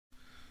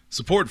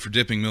Support for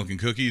Dipping Milk and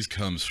Cookies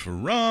comes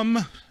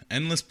from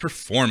Endless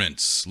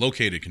Performance,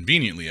 located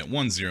conveniently at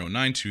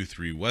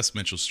 10923 West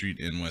Mitchell Street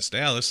in West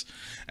Dallas.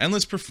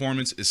 Endless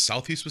Performance is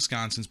Southeast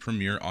Wisconsin's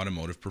premier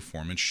automotive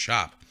performance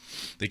shop.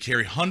 They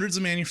carry hundreds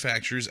of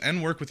manufacturers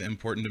and work with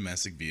import and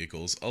domestic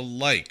vehicles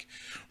alike.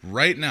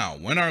 Right now,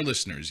 when our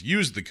listeners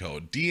use the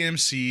code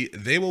DMC,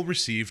 they will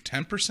receive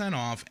 10%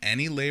 off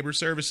any labor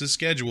services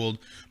scheduled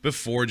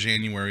before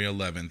January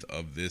 11th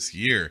of this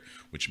year,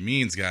 which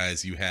means,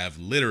 guys, you have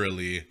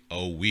literally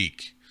a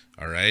week.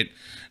 All right.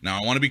 Now,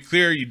 I want to be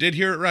clear. You did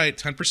hear it right.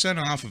 10%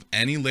 off of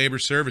any labor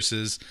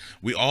services.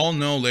 We all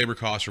know labor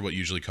costs are what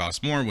usually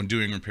costs more when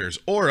doing repairs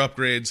or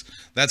upgrades.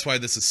 That's why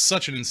this is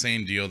such an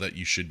insane deal that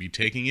you should be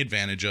taking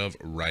advantage of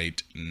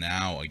right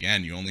now.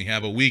 Again, you only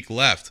have a week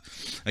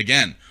left.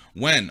 Again,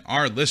 when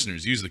our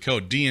listeners use the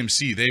code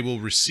DMC, they will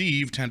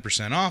receive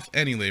 10% off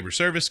any labor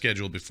service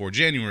scheduled before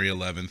January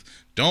 11th.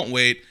 Don't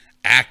wait.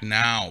 Act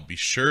now. Be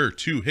sure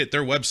to hit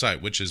their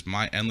website, which is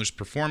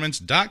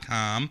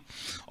myendlessperformance.com.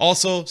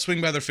 Also,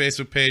 swing by their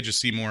Facebook page to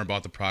see more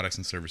about the products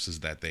and services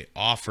that they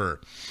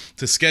offer.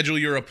 To schedule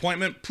your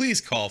appointment,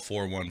 please call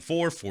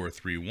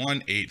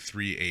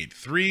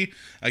 414-431-8383.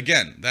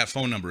 Again, that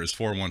phone number is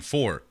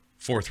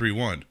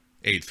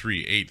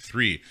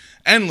 414-431-8383.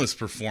 Endless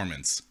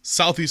Performance,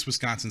 Southeast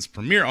Wisconsin's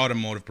premier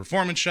automotive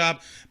performance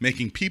shop,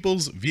 making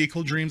people's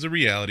vehicle dreams a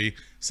reality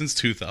since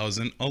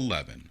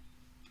 2011.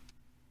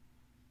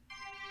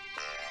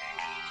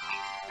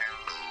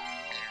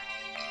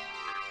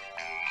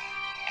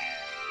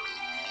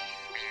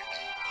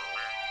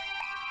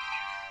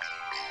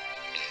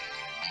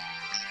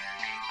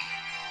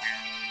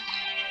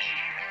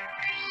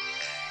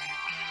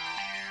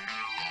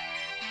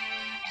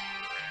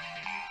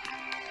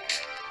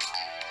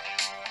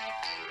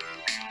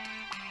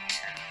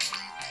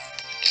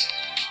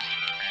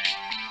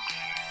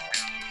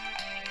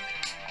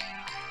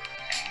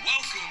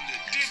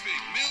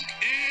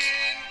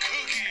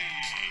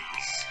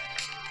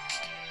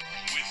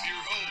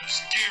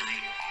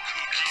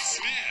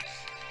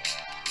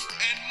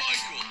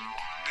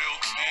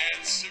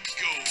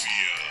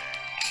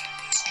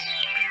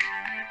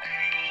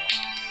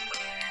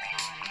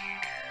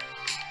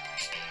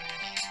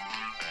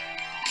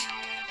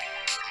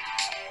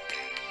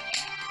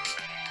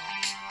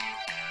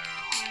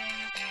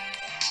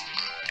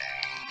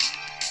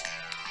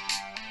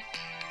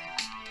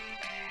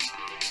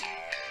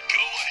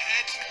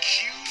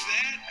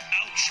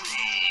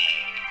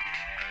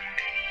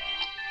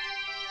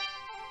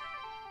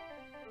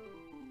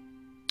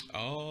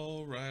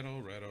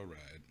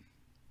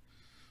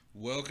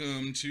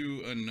 Welcome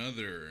to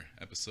another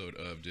episode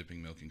of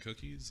Dipping Milk and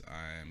Cookies.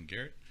 I'm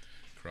Garrett.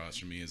 Across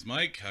from me is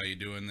Mike. How you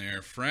doing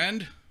there,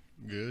 friend?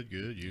 Good.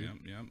 You?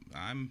 Yep.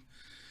 I'm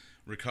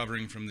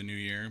recovering from the new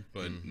year,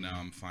 but now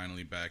I'm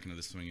finally back into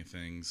the swing of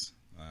things.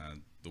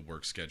 The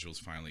work schedule is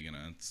finally going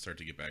to start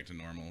to get back to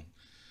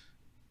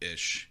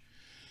normal-ish.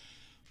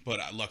 But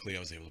luckily I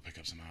was able to pick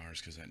up some hours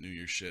because that New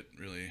Year's shit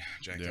really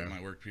jacked up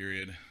my work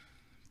period.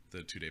 The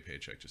 2-day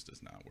paycheck just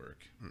does not work.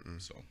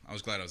 So I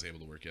was glad I was able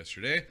to work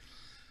yesterday.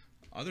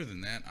 Other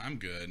than that, I'm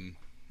good.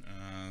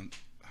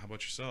 How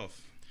about yourself?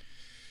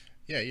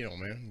 Yeah,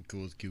 man,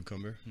 cool as a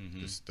cucumber.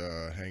 Just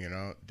hanging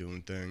out,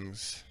 doing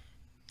things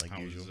like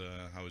usual.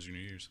 How was your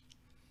New Year's?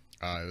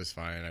 It was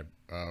fine.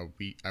 I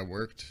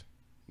worked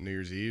New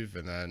Year's Eve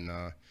and then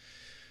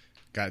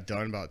got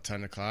done about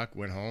 10 o'clock,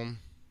 went home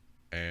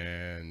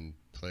and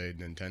played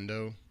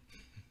Nintendo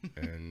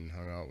and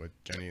hung out with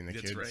Jenny and the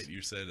kids. That's right.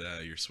 You said you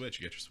got your Switch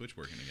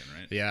working again,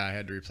 right? Yeah, I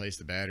had to replace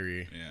the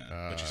battery.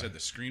 Yeah, but you said the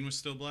screen was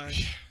still black?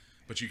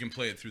 But you can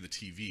play it through the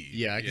TV.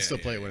 Yeah, I can still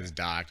play it when it's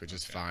docked, which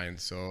is fine.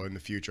 So in the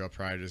future, I'll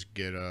probably just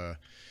get a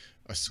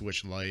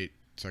Switch Lite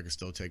so I can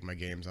still take my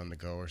games on the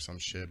go or some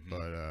shit.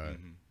 But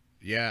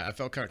yeah, I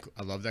felt kind of.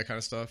 I love that kind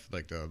of stuff,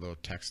 like the little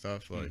tech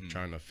stuff, like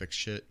trying to fix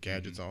shit,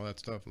 gadgets, all that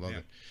stuff. Love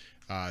it.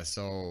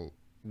 So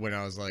when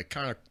I was like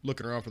kind of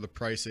looking around for the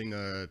pricing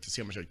to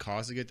see how much it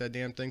cost to get that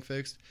damn thing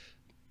fixed,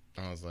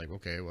 I was like,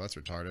 okay, well that's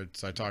retarded.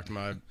 So I talked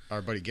to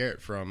our buddy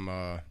Garrett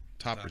from.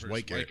 Toppers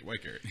White Garrett.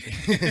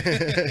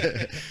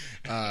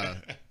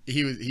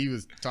 He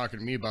was talking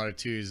to me about it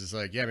too. He's just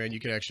like, yeah, man, you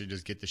could actually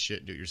just get the shit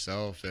and do it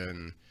yourself.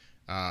 And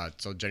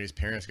so Jenny's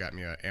parents got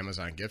me an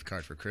Amazon gift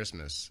card for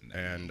Christmas. Nice.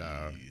 And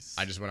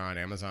I just went on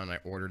Amazon. I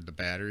ordered the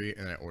battery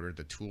and I ordered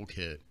the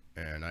toolkit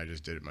and I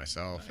just did it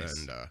myself. Nice.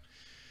 And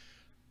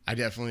I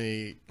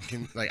definitely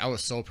can, like, I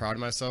was so proud of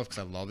myself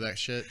because I love that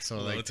shit. So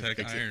like,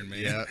 tech iron, man.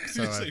 Yeah.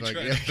 So it's I like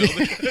like,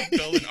 to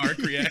build an arc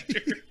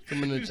reactor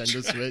from a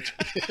Nintendo Switch.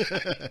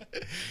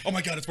 Oh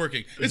my god, it's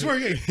working! It's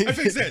working! I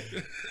fixed it.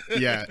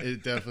 Yeah,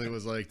 it definitely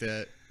was like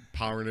that.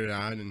 Powering it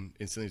on and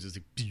instantly just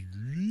like,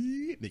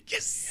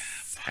 yes,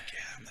 fuck yeah,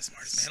 I'm the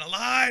smartest man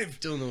alive.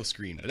 Still no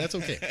screen, but that's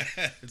okay.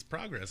 It's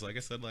progress, like I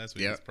said last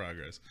week. Yep. It's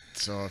progress.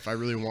 So if I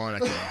really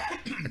want, I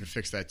can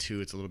fix that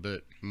too. It's a little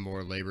bit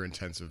more labor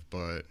intensive,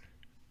 but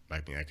I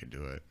think I could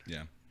do it.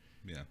 Yeah.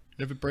 And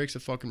if it breaks,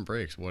 it fucking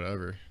breaks.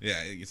 Whatever.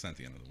 Yeah, it's not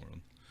the end of the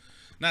world.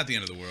 Not the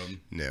end of the world.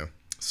 No.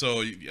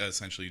 So you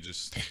essentially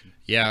just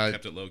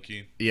kept it low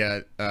key. Yeah.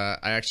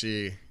 I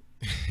actually,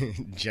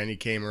 Jenny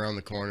came around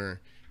the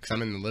corner because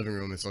I'm in the living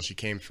room, and so she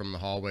came from the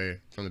hallway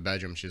from the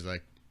bedroom. She's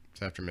like,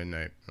 "It's after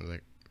midnight." I was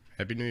like,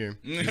 "Happy New Year."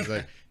 She's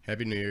like,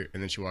 "Happy New Year,"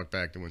 and then she walked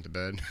back and went to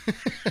bed.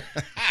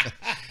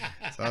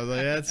 So I was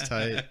like, "That's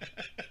tight."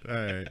 All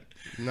right,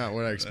 not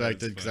what I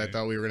expected because I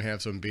thought we were gonna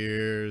have some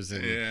beers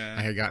and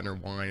I had gotten her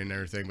wine and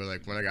everything. But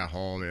like when I got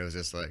home, it was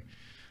just like,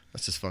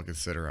 let's just fucking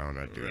sit around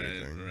and not do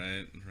anything.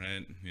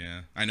 Right.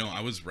 Yeah, I know.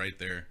 I was right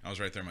there.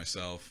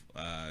 Myself.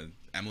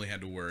 Emily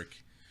had to work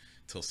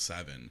till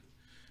 7.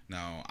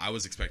 Now I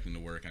was expecting to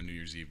work on New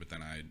Year's Eve, but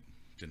then I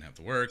didn't have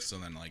to work. So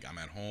then like I'm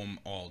at home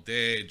all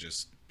day,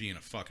 just being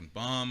a fucking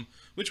bum,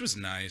 which was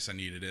nice. I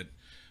needed it,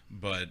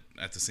 but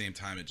at the same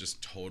time, it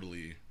just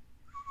totally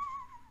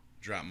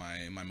dropped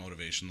my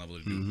motivation level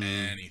to do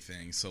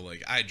anything. So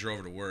like I drove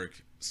her to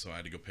work, so I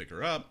had to go pick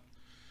her up.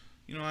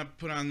 You know, I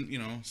put on,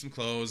 some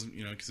clothes,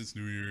 because it's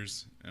New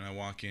Year's, and I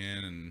walk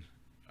in and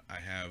I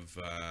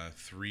have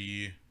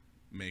 3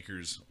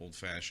 Makers Old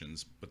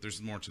Fashions, but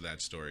there's more to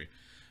that story.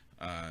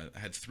 I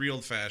had 3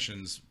 Old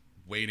Fashions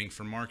waiting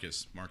for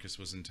Marcus. Marcus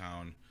was in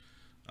town.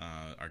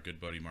 Our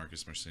good buddy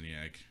Marcus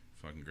Marciniak,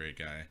 fucking great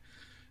guy.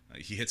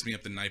 He hits me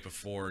up the night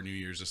before New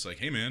Year's, just like,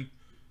 "Hey man,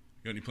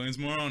 you got any plans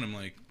tomorrow?" And I'm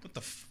like, "What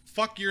the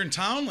fuck? You're in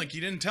town? Like, you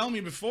didn't tell me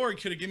before. You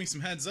could have given me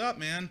some heads up,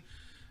 man."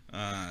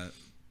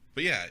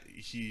 But yeah,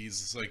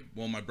 he's like,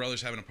 "Well, my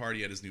brother's having a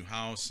party at his new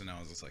house," and I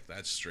was just like,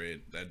 "That's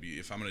straight. That'd be,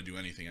 if I'm gonna do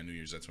anything on New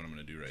Year's, that's what I'm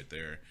gonna do right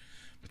there."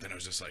 But then I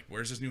was just like,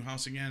 "Where's his new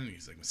house again?" And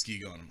he's like,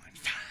 "Muskego," and I'm like,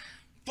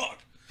 "Fuck,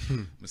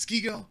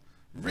 Muskego,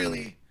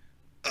 really?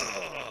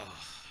 Ugh."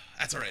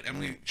 That's all right.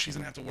 Emily, she's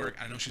gonna have to work.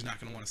 I know she's not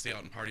gonna want to stay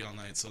out and party all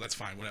night, so that's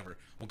fine. Whatever.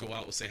 We'll go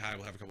out. We'll say hi.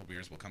 We'll have a couple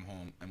beers. We'll come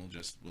home, and we'll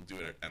do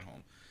it at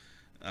home.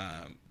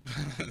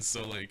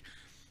 So like,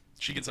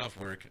 she gets off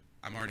work.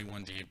 I'm already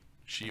 1 deep.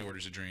 She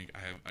orders a drink.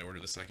 I order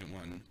the second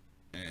one,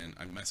 and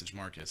I message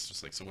Marcus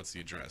just like, "So what's the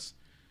address?"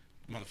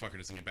 Motherfucker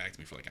doesn't get back to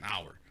me for like an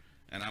hour,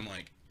 and I'm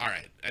like, "All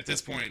right." At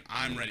this point,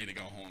 I'm ready to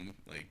go home.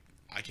 Like,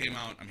 I came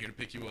out. I'm here to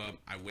pick you up.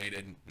 I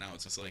waited. Now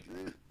it's just like,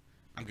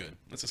 I'm good.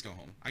 Let's just go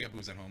home. I got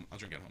booze at home. I'll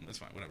drink at home. That's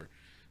fine. Whatever.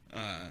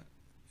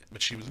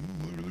 But she was,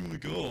 "I really want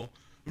to go.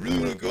 I really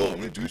want to go. I'm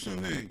gonna do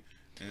something."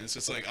 And it's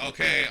just like,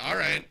 okay, all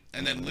right.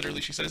 And then literally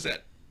she says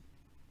that.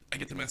 I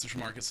get the message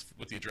from Marcus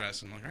with the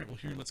address, and I'm like, "All right, well,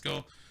 here, let's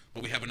go."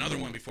 But we have another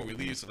one before we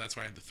leave, so that's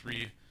why I had the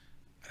 3.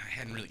 I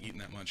hadn't really eaten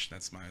that much.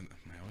 That's my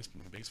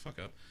biggest fuck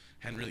up.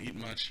 Hadn't really eaten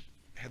much.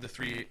 Had the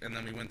 3, and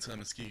then we went to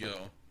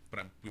Muskego.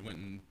 But we went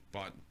and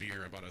bought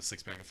beer. I bought a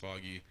 6-pack of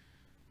Foggy,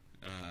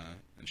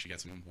 and she got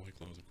some boy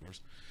clothes, of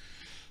course.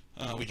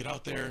 We get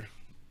out there.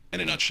 In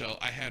a nutshell,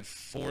 I had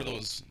 4 of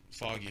those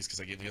Foggies because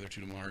I gave the other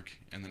 2 to Mark,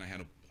 and then I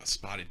had a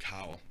spotted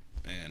cow.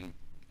 And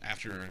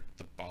after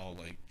the ball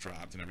like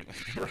dropped and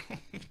everything,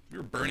 we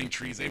were burning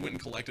trees. They went and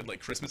collected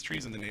like Christmas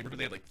trees in the neighborhood.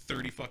 They had like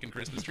 30 fucking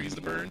Christmas trees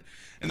to burn,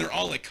 and they're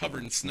all like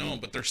covered in snow,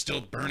 but they're still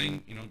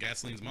burning.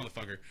 Gasoline's a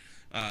motherfucker.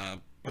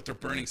 But they're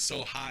burning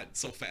so hot,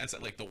 so fast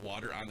that like the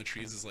water on the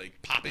trees is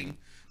like popping.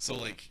 So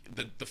like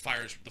the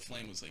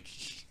flame was like,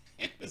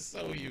 it was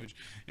so huge.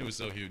 It was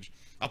so huge.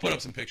 I'll put up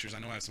some pictures. I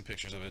know I have some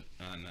pictures of it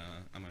on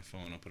my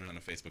phone. I'll put it on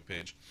a Facebook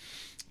page.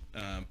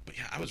 But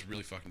yeah, I was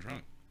really fucking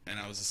drunk. And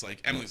I was just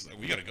like, Emily's like,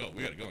 we gotta go. And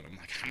I'm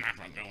like, I'm not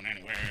going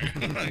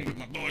anywhere.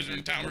 My boys are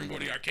in town. We're gonna go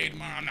to the arcade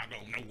tomorrow. I'm not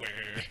going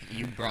nowhere.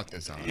 You brought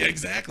this on. Yeah,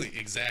 exactly.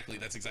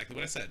 That's exactly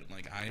what I said. I'm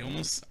like, I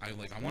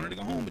wanted to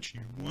go home, but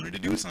you wanted to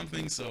do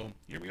something, so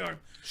here we are.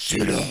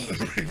 Sit up.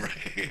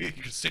 Right. You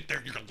can sit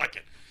there. You're gonna like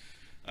it.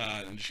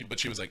 But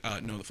she was like,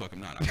 "No, the fuck, I'm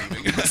not. I'm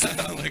leaving."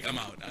 I'm like, "I'm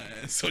out."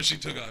 So she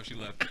took off. She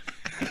left.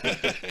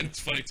 And it's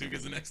funny too,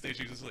 because the next day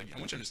she was just like, "I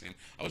want you to understand,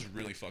 I was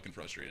really fucking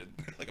frustrated.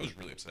 Like, I was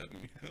really upset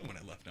when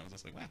I left. And I was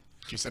just like, wow."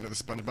 She sent her the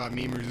SpongeBob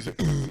meme where just like,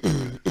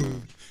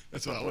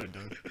 that's what I would have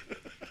done.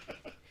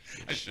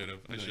 I should have.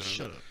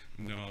 Shut up.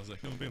 No, I was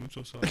like, "No, babe, I'm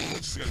so sorry. I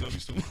just gotta love you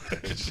so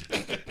much."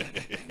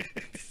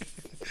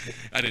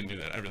 I didn't do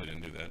that. I really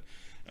didn't do that.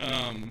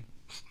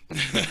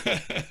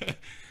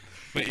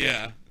 But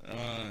yeah,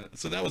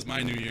 so that was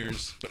my New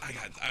Year's. But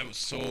I was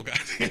so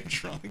goddamn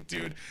drunk,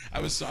 dude. I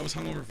was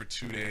hungover for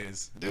 2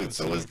 days. Dude,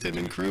 so was Tim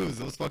and Cruz.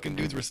 Those fucking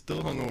dudes were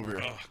still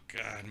hungover. Oh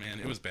god, man,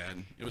 it was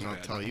bad. It was bad.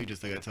 I'll tell you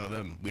just like I tell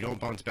them. We don't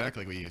bounce back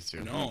like we used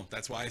to. No,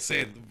 that's why I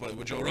say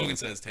what Joe Rogan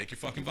says: take your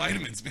fucking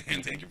vitamins,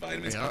 man. Take your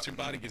vitamins. Yeah. Because your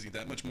body gives you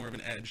that much more of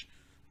an edge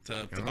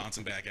to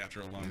bouncing back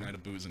after a long night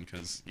of boozing.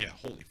 Because yeah,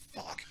 holy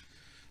fuck.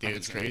 Dude,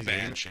 it's crazy.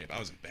 Bad shape. I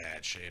was in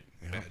bad shape.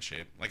 Yeah. Bad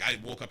shape. Like, I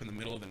woke up in the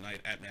middle of the night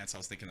at Matt's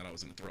house thinking that I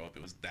was gonna throw up.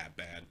 It was that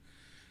bad.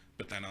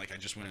 But then, like, I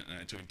just went and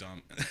I took a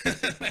dump.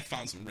 I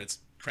found some Ritz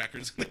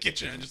crackers in the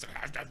kitchen and just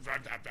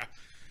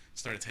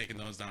started taking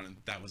those down. And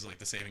that was like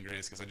the saving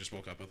grace, because I just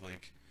woke up with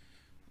like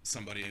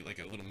somebody, like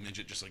a little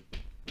midget, just like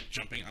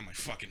jumping on my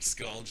fucking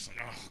skull. Just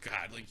like, oh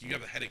god, like you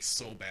have a headache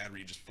so bad where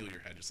you just feel your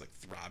head just like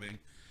throbbing.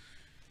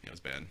 Yeah, it was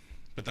bad.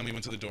 But then we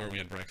went to the door. We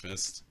had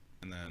breakfast,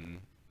 and then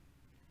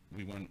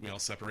we all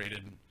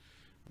separated.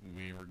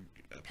 We were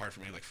apart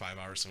for maybe like 5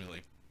 hours, so we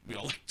like we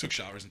all like took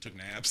showers and took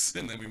naps,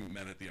 and then we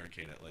met at the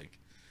arcade at like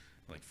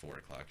 4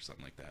 o'clock or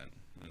something like that.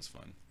 It was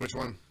fun. Which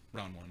one?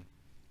 Round one,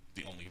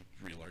 the only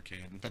real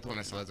arcade. That's the one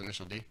that still has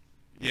Initial D.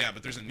 Yeah,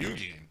 but there's a new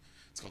game.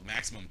 It's called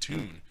Maximum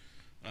Tune.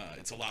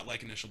 It's a lot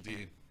like Initial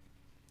D,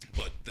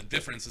 but the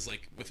difference is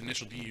like with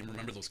Initial D, you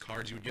remember those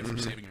cards you would get for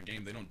saving your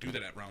game. They don't do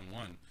that at round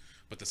one.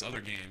 But this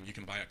other game, you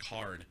can buy a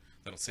card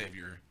that'll save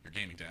your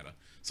gaming data.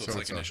 So it's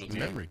like Initial D.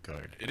 Memory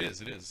card. It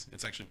is.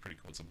 It's actually pretty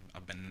cool. It's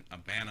a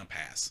Bana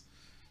Pass.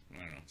 I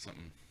don't know,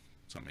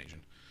 something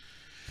Asian.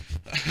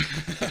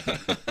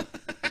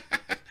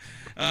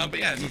 But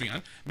yeah, moving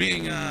on.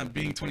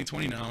 Being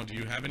 2020 now, do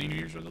you have any New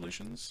Year's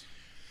resolutions?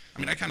 I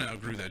mean, I kind of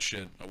outgrew that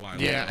shit a while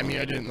ago. Yeah, I mean,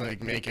 I didn't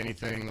like make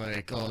anything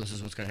like, oh, this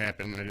is what's gonna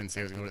happen. I didn't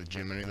say I was gonna go to the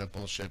gym or any of that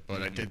bullshit.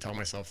 But I did tell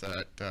myself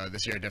that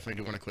this year I definitely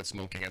do want to quit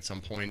smoking at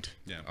some point.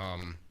 Yeah.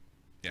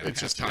 Yeah,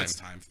 it's just time. It's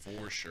time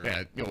for sure.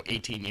 Yeah,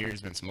 18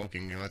 years been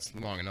smoking. That's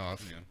long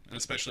enough. Yeah, and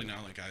especially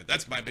now, like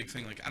that's my big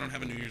thing. Like I don't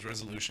have a New Year's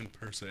resolution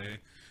per se,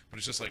 but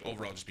it's just like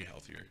overall, just be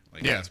healthier.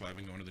 Like that's why I've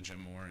been going to the gym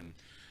more, and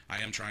I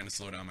am trying to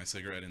slow down my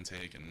cigarette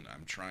intake, and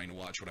I'm trying to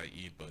watch what I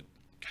eat. But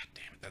god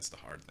damn it, that's the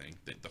hard thing.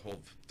 The whole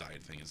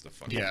diet thing is the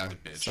fucking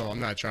bitch. So I'm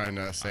not trying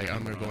to say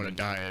I'm gonna go on a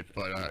diet,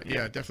 but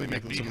yeah, definitely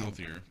make some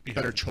healthier,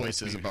 better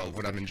choices about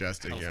what I'm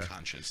ingesting. Health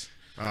conscious.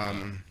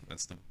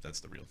 That's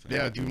the real thing.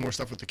 Yeah, do more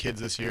stuff with the kids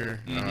this year.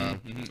 We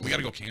got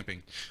to go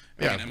camping.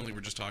 Yeah, and Emily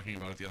were just talking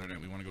about it the other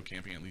night. We want to go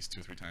camping at least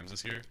 2 or 3 times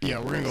this year. Yeah,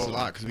 we're gonna go a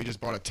lot because we just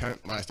bought a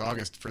tent last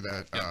August for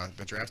that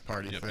the draft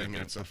party thing. And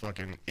it's a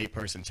fucking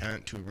 8-person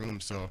tent, 2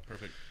 rooms. So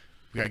perfect.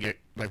 We gotta get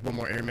like one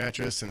more air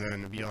mattress and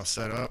then be all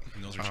set up.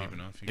 And those are cheap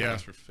enough. You get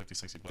those for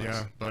 $50-$60.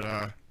 Yeah, but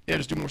yeah,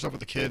 just do more stuff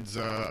with the kids.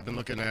 I've been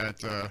looking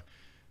at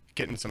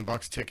getting some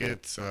Bucks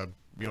tickets.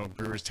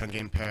 Brewers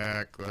 10-game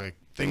pack, like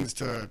things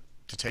to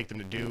take them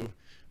to do.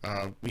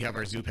 We have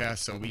our zoo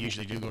pass, so we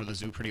usually do go to the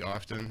zoo pretty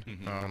often.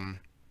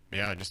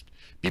 Yeah, just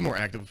be more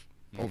active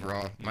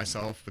overall.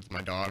 Myself, with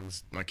my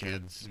dogs, my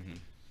kids.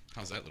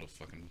 How's that little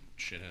fucking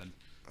shithead?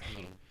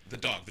 The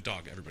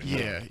dog, everybody.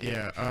 Yeah.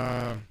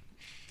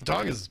 The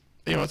dog is,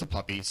 it's a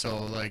puppy, so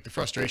like the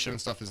frustration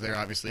and stuff is there,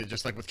 obviously,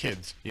 just like with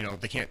kids.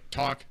 They can't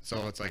talk,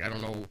 so it's like I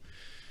don't know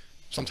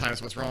sometimes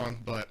what's wrong,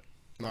 but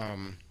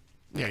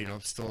yeah,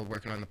 still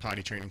working on the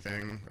potty training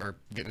thing or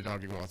getting the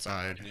dog to go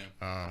outside.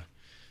 Yeah.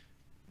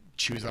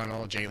 Choose on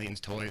all Jaylene's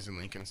toys and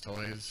Lincoln's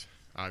toys,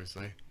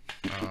 obviously.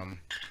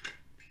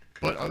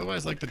 But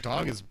otherwise, like, the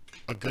dog is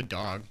a good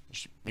dog.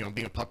 She,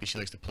 being a puppy, she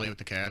likes to play with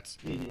the cats.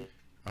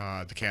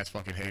 The cats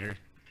fucking hate her.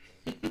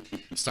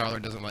 Starler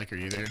doesn't like her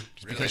either.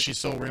 Just because she's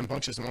so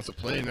rambunctious and wants to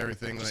play and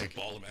everything. Just like a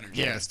ball of energy.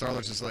 Yeah,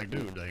 Starler's just like,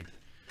 dude, like,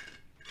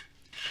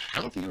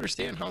 I don't think you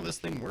understand how this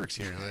thing works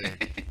here.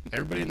 Like,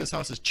 everybody in this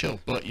house is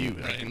chill, but you.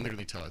 I can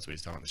literally tell that's what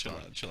he's telling the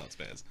dog. Chill out,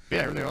 Spaz.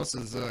 Yeah, everything else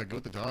is good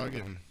with the dog,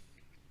 and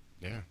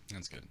yeah.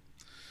 That's good.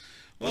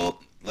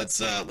 Well,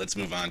 let's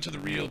move on to the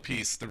real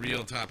piece, the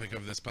real topic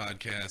of this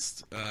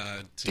podcast.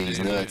 Today.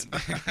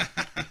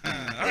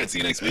 All right, see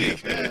you next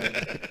week.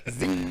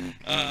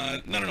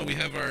 No. We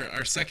have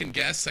our second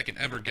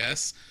ever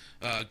guest,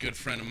 good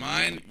friend of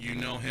mine. You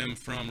know him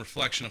from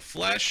Reflection of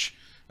Flesh.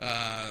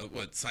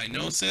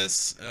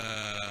 Cyanosis,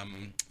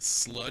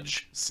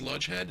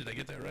 Sludgehead. Did I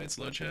get that right?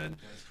 Sludgehead.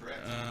 That's correct.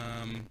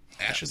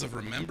 Ashes of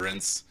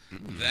Remembrance.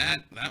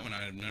 That one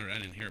I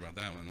didn't hear about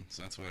that one,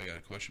 so that's why I got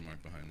a question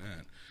mark behind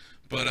that.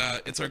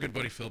 But it's our good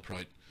buddy Phil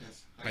Proite.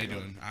 Yes. How you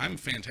doing? I'm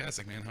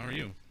fantastic, man. How are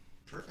you?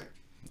 Perfect.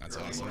 That's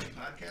Early awesome. morning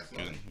podcast.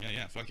 Good.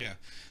 Yeah. Fuck yeah.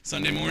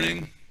 Sunday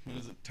morning. What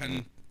is it?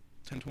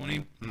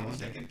 10:20. Almost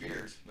taking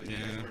beers, but you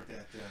guys weren't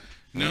that.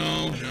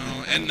 No.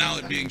 And now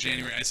it being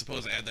January, I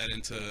suppose add that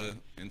into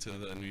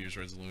the New Year's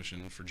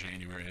resolution for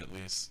January at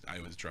least. I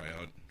always dry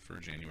out for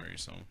January,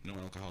 so no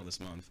alcohol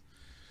this month.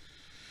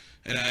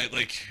 And I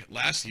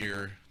last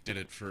year did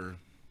it for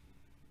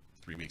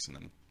 3 weeks and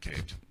then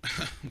caved.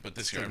 But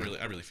this year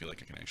I really feel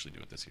like I can actually do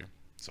it this year.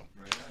 So,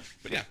 Right on.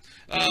 but yeah.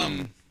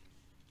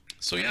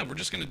 So yeah, we're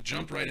just gonna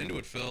jump right into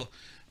it, Phil.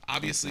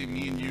 Obviously,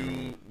 me and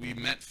you, we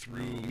met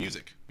through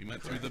music. We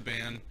met through the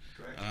band.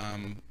 Correct.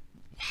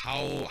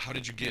 How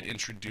did you get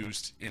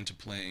introduced into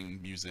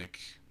playing music?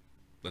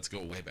 Let's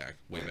go way back.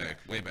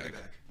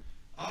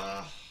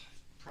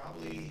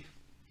 Probably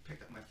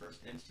picked up my first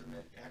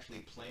instrument actually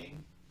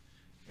playing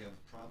in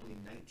probably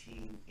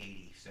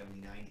 1980,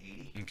 79,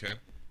 80. Okay.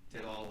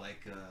 Did all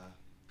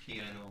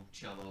piano,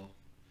 cello,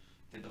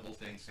 did the whole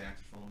thing,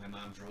 saxophone. My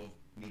mom drove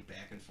me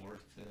back and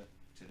forth to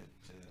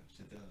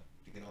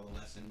get all the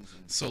lessons.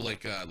 And So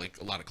like a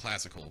lot of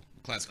classical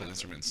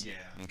instruments. Yeah.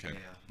 Okay.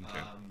 Yeah.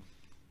 Okay.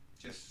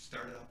 Just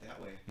started out that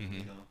way.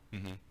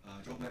 Mhm.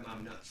 Drove my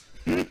mom nuts.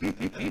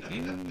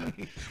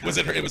 Was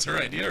it her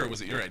idea or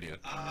was it your idea?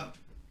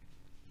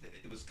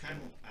 It was kind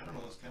of, I don't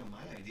know, it was kind of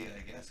my idea,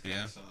 I guess. 'Cause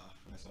Yeah.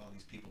 I saw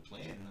these people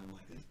playing, and I'm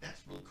like,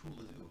 that's really cool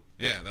to do.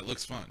 Yeah, that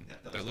looks fun.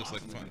 That That looks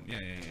was like awesome fun. to Yeah.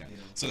 do, you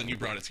know. So then you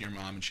brought it to your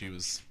mom, and she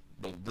was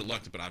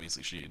reluctant, but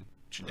obviously she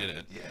did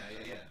it,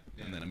 Yeah.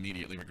 and then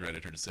immediately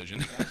regretted her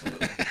decision.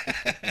 Absolutely.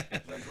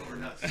 Like over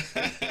nuts.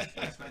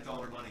 I spent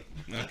all her money.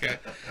 Okay.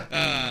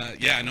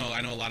 Yeah, I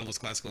know a lot of those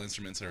classical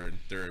instruments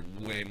they're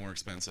way more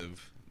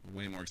expensive.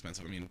 Way more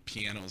expensive. I mean,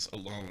 pianos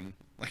alone,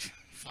 like,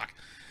 fuck,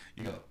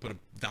 you put a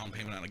down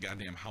payment on a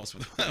goddamn house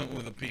with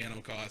with a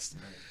piano cost.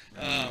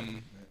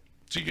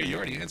 So you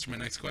already answered my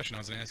next question. I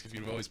was gonna ask if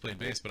you've always played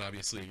bass, but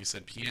obviously you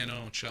said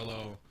piano,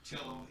 cello,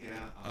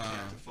 yeah,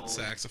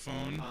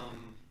 saxophone.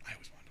 I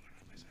always wanted to learn how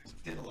to play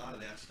saxophone. Did a lot of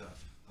that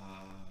stuff.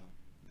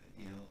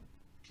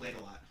 Played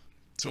a lot.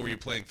 So were you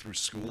playing through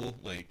school?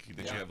 Like,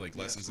 did you have like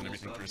lessons and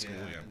everything stuff, through school?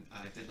 Yeah. And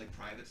I did like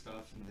private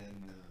stuff, and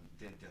then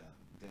did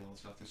all the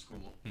stuff through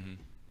school, and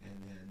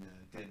then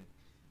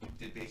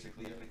did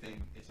basically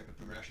everything. It's like a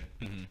progression.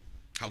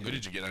 How good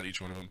did you get at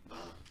each one of them?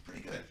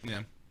 Pretty good.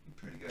 Yeah.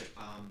 Pretty good.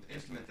 The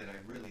instrument that I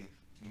really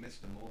miss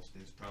the most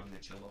is probably the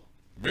cello.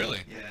 Really?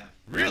 Yeah.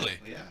 Really?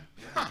 Yeah.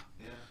 Huh.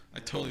 Yeah. I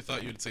totally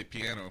thought you'd say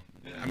piano.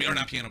 Yeah. I mean, or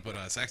not piano, but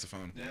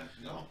saxophone. Yeah.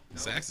 No.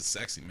 Sax is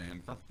sexy,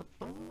 man.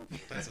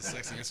 That's a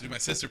sexy instrument. My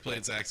sister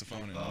played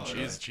saxophone, and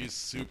she's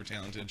super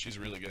talented. She's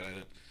really good at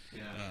it.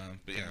 Yeah.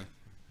 But yeah,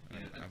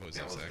 I've always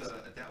loved sax.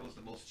 That was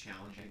the most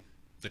challenging.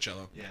 The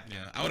cello. Yeah.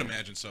 Yeah, I would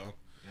imagine so.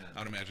 Yeah. I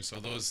would imagine so.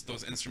 Those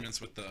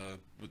instruments with the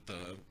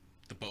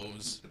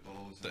bows. The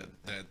bows.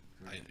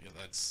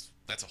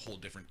 That's a whole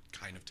different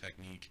kind of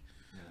technique.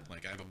 Yeah.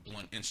 Like, I have a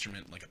blunt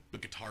instrument, like a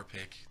guitar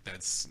pick,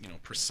 that's,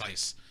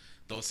 precise.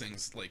 Those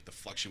things, like the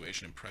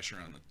fluctuation and pressure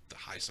on the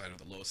high side or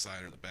the low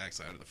side or the back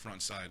side or the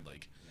front side,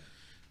 like,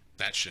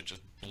 that shit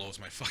just blows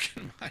my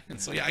fucking mind. Yeah.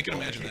 So yeah, I can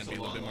imagine that'd be a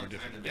little bit more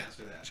different. Yeah,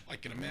 I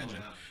can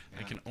imagine.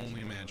 I can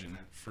only imagine,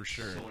 for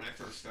sure. So when I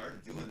first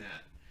started doing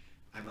that,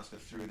 I must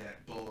have threw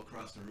that bow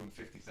across the room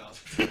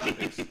 50,000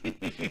 times,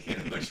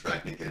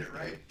 trying to get it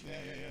right.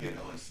 Yeah. And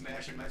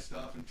smashing my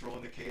stuff and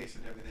throwing the case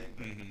and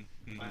everything.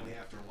 But finally,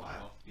 after a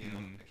while,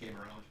 it came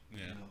around.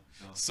 Yeah.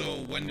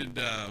 So when did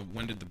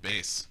the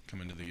bass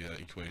come into the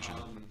equation?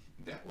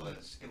 It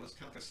was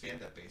kind of a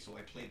stand-up bass, so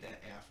I played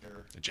that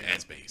after the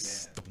jazz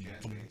bass. Yeah,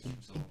 jazz bass.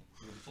 So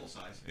it was full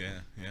size.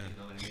 Yeah. You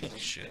know what I mean? Holy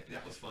shit.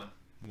 That was fun.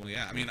 Well,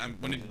 yeah. I mean,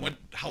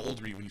 how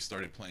old were you when you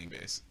started playing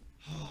bass?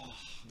 Oh,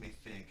 let me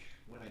think.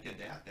 When I did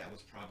that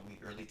was probably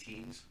early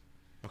teens.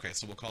 Okay,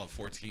 so we'll call it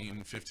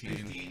 14, 15.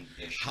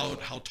 15-ish. How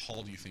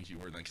tall do you think you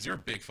were then? Because you're a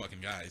big fucking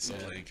guy. So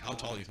like, how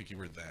tall do you think you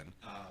were then?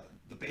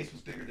 The bass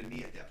was bigger than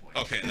me at that point.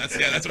 Okay, that's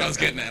what I was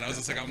getting at. I was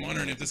just like, I'm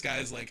wondering if this guy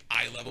is like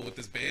eye level with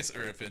this bass,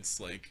 or if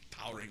it's like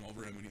towering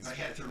over him and he's I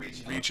had to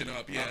reaching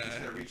up. Yeah.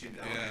 Instead of reaching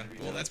down. Yeah.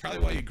 Well, that's probably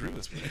why you grew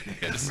this way.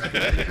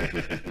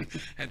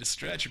 Had to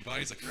stretch. Your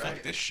body's like,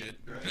 fuck this shit.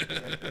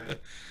 Right.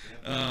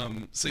 Yeah.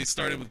 So you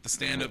started with the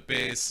stand-up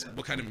bass.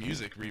 What kind of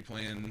music were you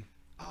playing?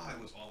 It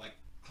was all like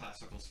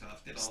classical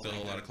stuff. Did all Still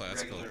like a lot of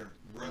classical. Regular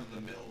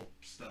run-of-the-mill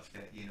stuff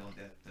that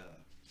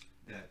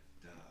that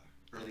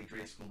early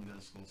grade school, middle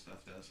school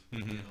stuff does. You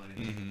know what I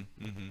mean?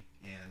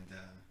 And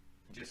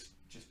just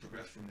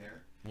progress from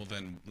there. Well,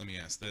 then let me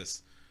ask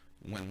this: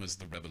 when was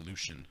the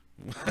revolution?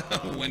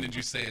 When did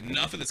you say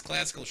enough of this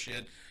classical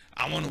shit?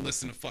 I want to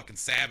listen to fucking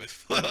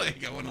Sabbath.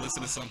 Like, I want to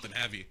listen to something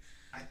heavy.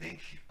 I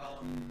think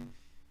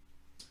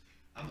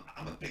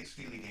I'm a big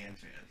Steely Dan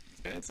fan.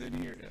 It's in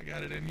here. I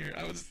got it in here.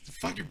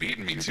 You're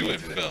beating me to it,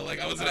 Phil.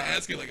 Like, I was gonna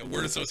ask you like a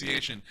word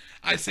association.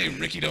 I say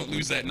Ricky, don't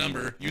lose that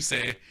number. You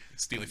say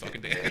Steely fucking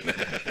Dan.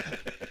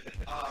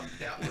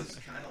 That was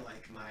kind of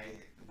like my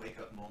wake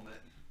up moment.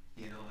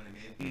 You know what I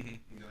mean?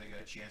 I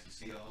got a chance to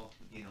see all,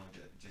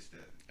 just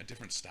a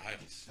different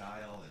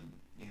style. And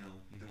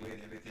the way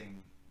that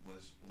everything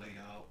was laid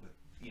out with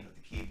the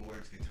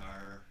keyboards,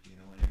 guitar, and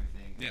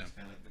everything. Yeah. It was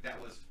kind of like, but that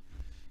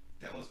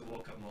was the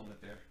woke up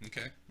moment there.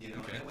 Okay.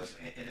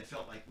 And it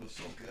felt like it was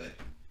so good.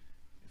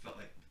 It felt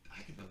like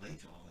I could relate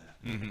to all that.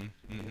 You know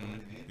what I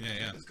mean?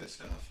 Yeah. It was good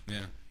stuff.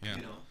 Yeah.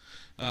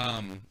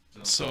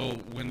 So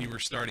when you were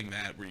starting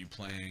that, were you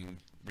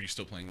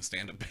still playing the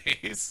stand-up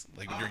bass?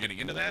 Like, when you were getting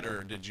into that,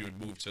 or did you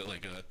move to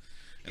like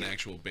an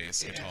actual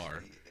bass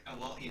guitar?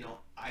 Well,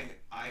 I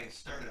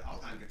started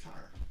out on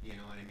guitar. You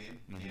know what I mean?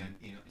 And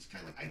it's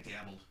kind of like I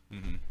dabbled.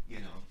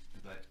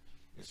 But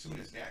as soon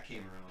as that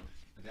came around,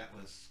 that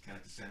was kind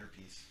of the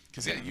centerpiece.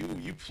 Because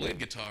you played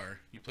guitar.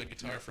 You played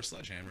guitar for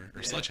Sledgehammer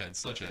or Sledgehead.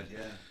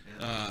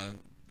 Yeah.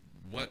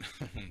 What?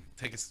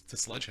 Take us to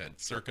Sledgehead.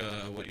 Circa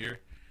what year?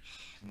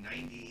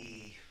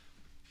 90.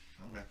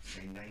 I'm gonna have to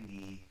say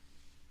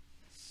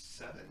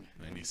 97.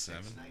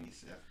 97.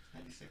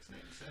 96,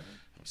 97.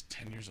 I was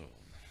 10 years old.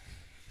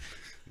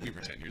 We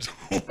were 10 years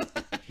old.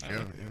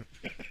 Yeah.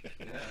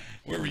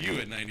 Where were you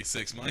at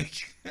 96,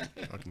 Mike?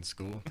 Fucking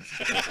school.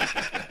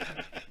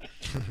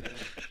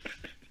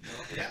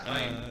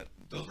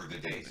 Those were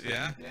good days.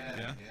 Yeah.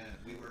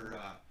 We were.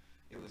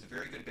 It was a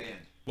very good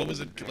band. What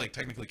was it like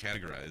technically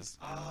categorized?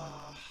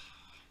 I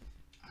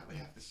would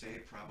have to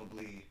say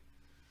probably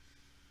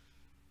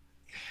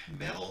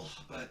metal,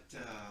 but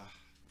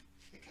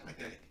it kind of like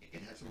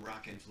it had some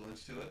rock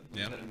influence to it. A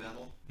little bit of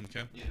metal.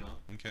 Okay.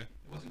 Okay.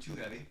 It wasn't too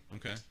heavy.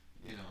 Okay.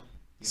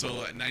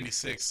 So at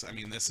 96, I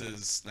mean, this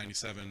is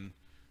 97.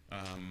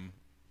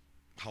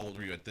 How old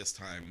were you at this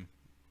time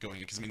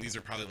going? Because I mean, these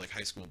are probably like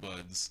high school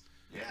buds.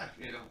 Yeah,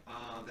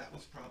 that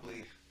was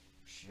probably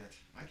shit,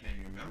 I can't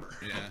even remember.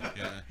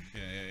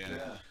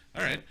 Yeah.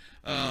 All right.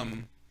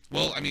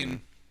 Well, I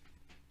mean,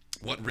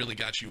 what really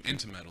got you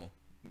into metal?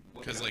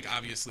 Because like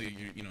obviously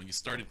you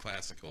started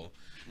classical,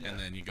 and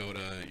then you go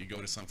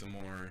to something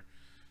more,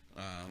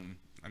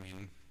 I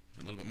mean,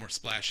 a little bit more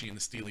splashy in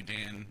the Steely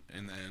Dan,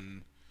 and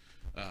then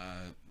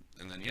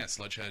yeah,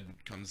 Sludgehead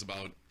comes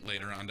about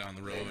later on down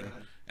the road,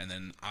 and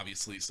then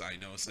obviously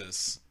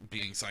Cyanosis,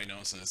 being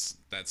Cyanosis,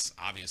 that's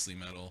obviously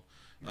metal.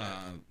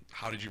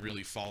 How did you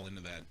really fall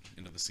into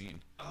the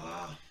scene?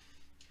 I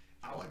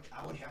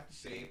would have to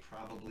say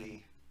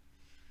probably,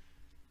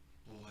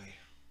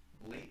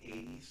 late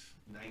 80s,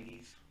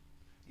 90s.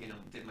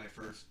 Did my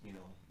first,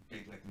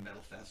 big like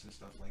metal fest and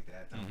stuff like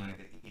that down by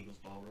the Eagles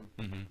Ballroom.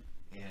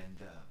 And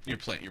you're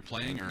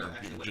playing or no,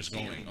 you're just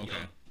seeing, going?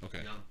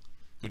 Okay. Young.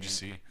 What'd you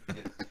see?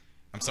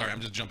 I'm sorry,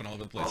 I'm just jumping all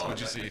over the place. What'd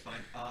you see?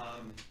 I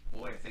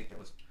think that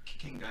was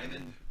King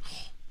Diamond.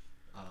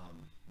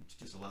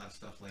 Just a lot of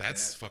stuff like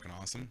That's that. fucking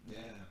awesome.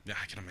 Yeah,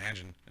 I can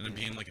imagine. And then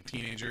being like a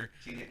teenager,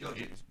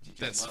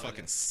 that's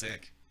fucking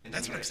sick. And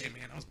that's what I'm saying,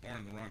 man. I was born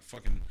in the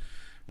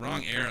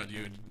wrong era,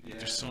 dude.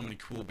 There's so many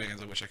cool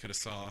bands I wish I could have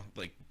saw,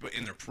 like,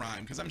 in their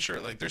prime. Because I'm sure,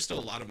 like, there's still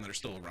a lot of them that are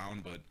still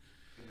around, but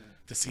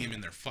to see them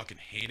in their fucking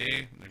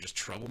heyday, they're just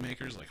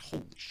troublemakers, like,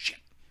 holy shit.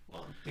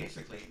 Well,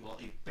 basically,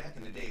 back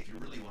in the day, if you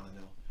really want to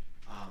know,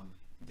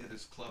 there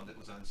was this club that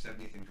was on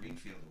 70th and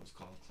Greenfield. It was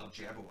called Club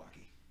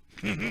Jabberwocky.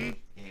 And,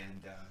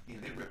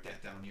 they ripped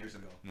that down years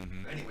ago.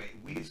 But anyway,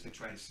 we used to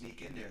try to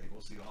sneak in there to go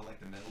see all, like,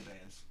 the metal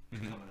bands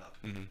coming up.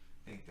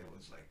 I think there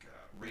was, like,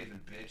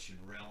 Raven Bitch and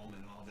Realm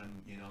and all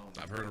them,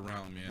 I've heard of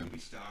Realm, yeah. Movie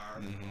Star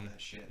and all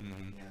that shit.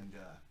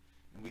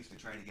 And we used to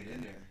try to get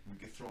in there. We'd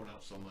get thrown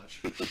out so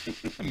much.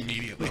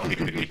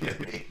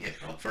 Immediately.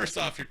 First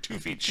off, you're 2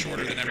 feet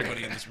shorter than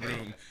everybody in this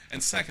room.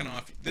 And second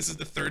off, this is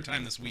the 3rd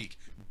time this week.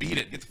 Beat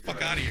it. Get the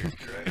fuck out of here.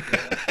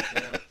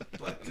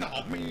 But,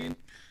 no, man.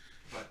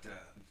 But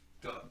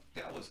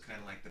that was kind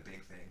of like the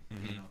big thing,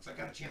 So I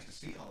got a chance to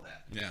see all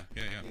that. Yeah.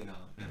 And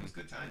it was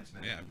good times,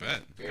 man. Yeah, I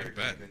bet. Very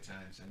good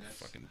times, and that's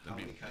fucking how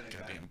we kind of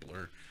goddamn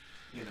blur.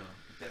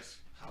 That's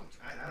how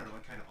I don't know.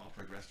 It kind of all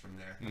progressed from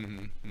there.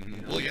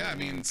 Well, yeah. I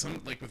mean,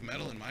 with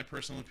metal, in my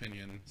personal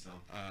opinion,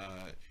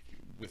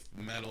 with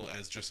metal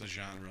as just a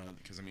genre,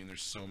 because I mean,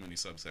 there's so many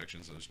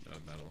subsections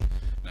of metal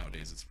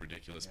nowadays. It's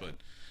ridiculous.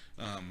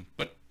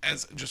 But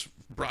as just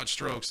broad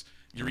strokes,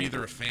 you're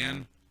either a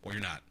fan or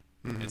you're not.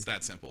 It's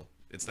that simple.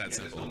 It's that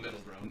simple. There's no middle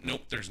ground.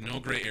 Nope, there's no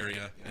gray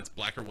area. It's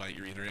black or white.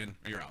 You're either in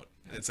or you're out.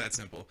 It's that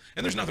simple.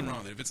 And there's nothing wrong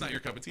with it. If it's not your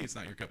cup of tea, it's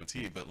not your cup of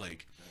tea. But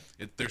like,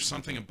 there's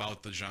something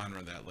about the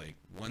genre that like,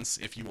 once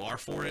if you are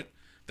for it,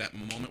 that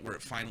moment where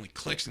it finally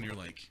clicks and you're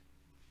like,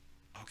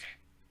 okay,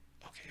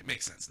 it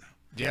makes sense now.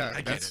 Yeah,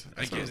 I get it.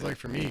 That's what it was like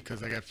for me,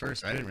 because like at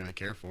first I didn't really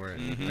care for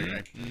it.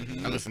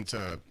 I listened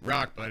to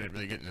rock, but I didn't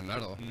really get into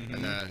metal.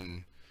 And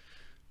then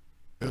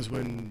it was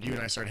when you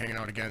and I started hanging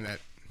out again that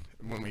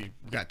when we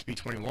got to be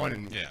 21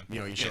 and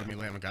you showed me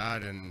Lamb of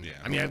God, and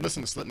I mean I'd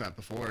listened to Slipknot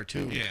before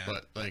too,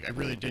 but like I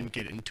really didn't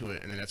get into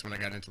it, and then that's when I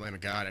got into Lamb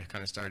of God. I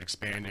kind of started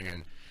expanding,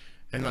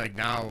 and like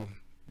now,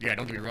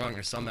 don't get me wrong,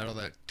 there's some metal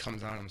that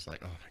comes on, I'm just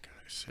like, oh my god,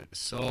 it's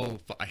so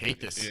I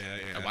hate this.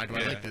 Why do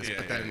I like this?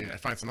 But then I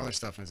find some other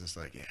stuff and it's just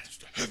like, it's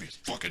the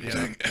heaviest fucking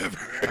thing ever.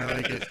 I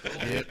like it.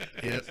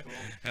 Yep. Cool.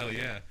 Hell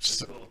yeah.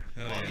 It's cool.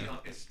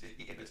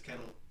 It's kind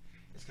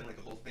of like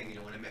the whole thing.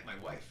 When I met my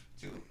wife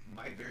too,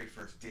 my very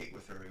first date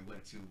with her, we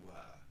went to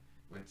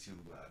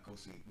go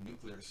see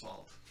Nuclear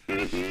Assault.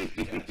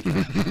 Nuclear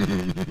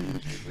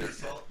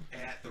Assault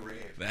at the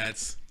rave.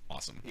 That's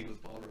awesome. Eagles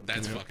Ballroom.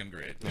 That's fucking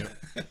great.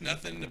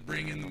 Nothing to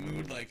bring in the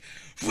mood like.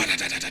 And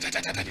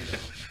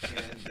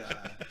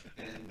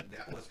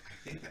that was, I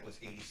think that was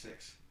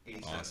 86,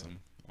 87.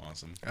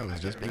 Awesome. I was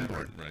just being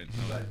bored. Right.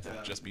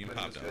 But, just being but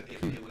popped out.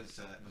 It was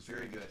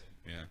very good.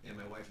 Yeah. And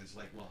my wife is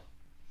like, well,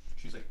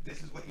 she's like,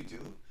 this is what you do?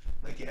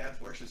 Like, yeah,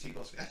 worship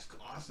Eagles. That's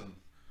awesome.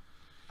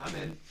 I'm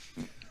in.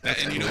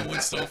 And you know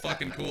what's so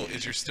fucking cool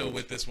is you're still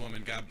with this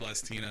woman. God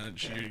bless Tina.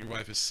 Your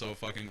wife is so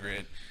fucking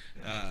great.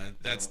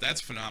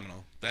 That's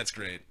phenomenal. That's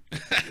great.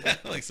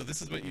 Like, so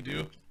this is what you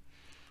do?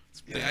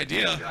 It's the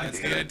idea. That's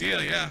the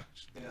idea, yeah.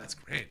 That's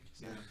great.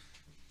 Yeah.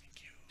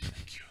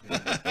 Thank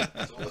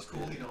you. So it was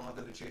cool,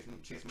 other than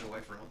chasing my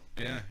wife around.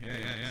 Yeah.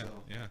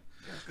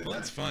 Well,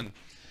 that's fun.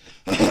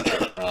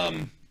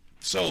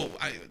 So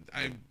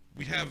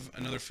we have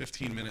another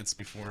 15 minutes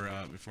before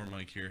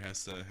Mike here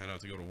has to head out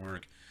to go to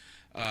work.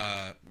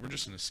 We're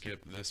just gonna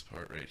skip this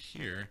part right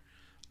here.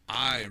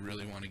 I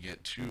really want to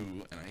get to,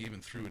 and I even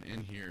threw it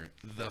in here,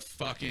 the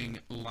fucking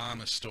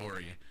llama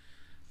story.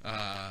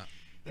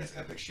 That's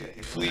epic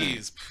shit.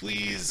 Please.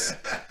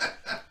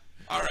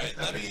 All right,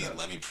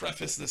 let me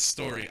preface this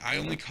story. I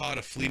only caught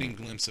a fleeting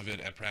glimpse of it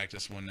at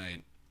practice one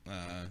night,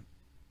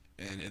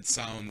 and it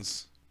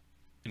sounds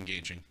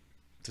engaging,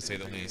 to say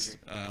the least.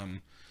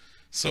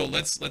 So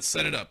let's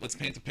set it up. Let's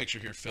paint the picture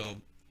here, Phil.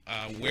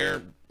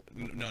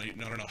 No.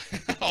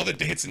 All the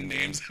dates and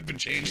names have been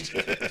changed.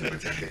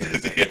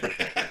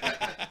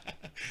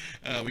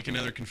 We can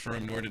neither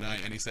confirm nor deny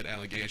any said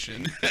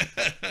allegation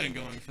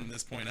going from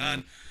this point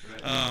on.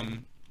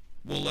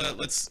 Well,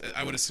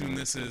 I would assume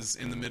this is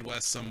in the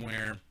Midwest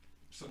somewhere.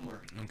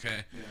 Somewhere. Okay.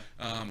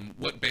 Yeah.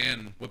 What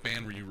band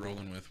were you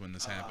rolling with when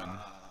this happened?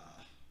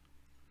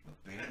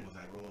 What band was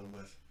I rolling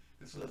with?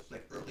 This was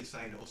like early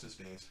Cyanosis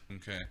days.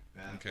 Okay.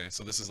 Yeah. Okay.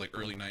 So this is like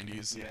early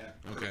 90s? Yeah.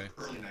 Okay.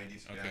 Early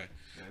 90s. Okay.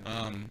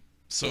 Yeah.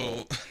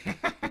 So,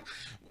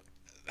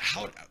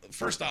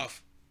 first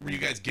off, were you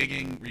guys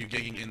gigging? Were you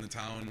gigging in the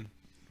town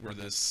where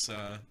this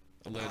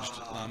alleged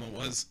llama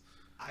was?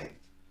 I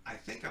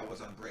think I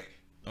was on break.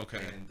 Okay.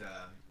 And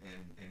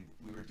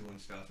we were doing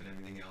stuff and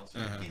everything else.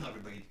 Uh-huh. You know,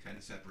 everybody kind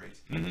of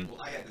separates. Mm-hmm.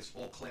 Well, I had this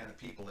whole clan of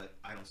people that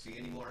I don't see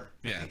anymore.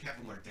 Yeah. I think half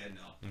of them are dead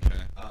now.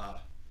 Okay.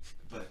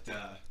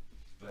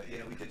 But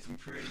yeah, we did some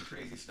pretty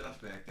crazy stuff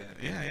back then.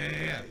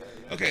 Yeah.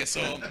 Okay,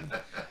 so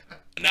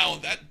now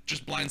that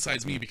just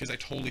blindsides me because I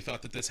totally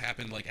thought that this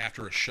happened like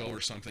after a show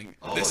or something.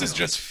 Oh, this is no.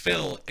 just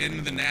Phil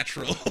in the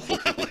natural,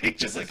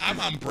 like I'm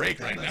on break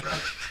right now.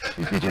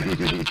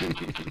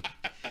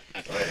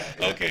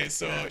 Okay,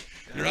 so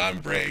you're on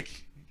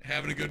break,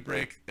 having a good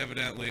break,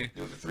 evidently.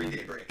 It was a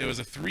 3-day break. It was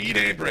a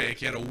 3-day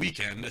break. You had a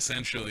weekend,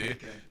 essentially.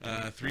 Okay.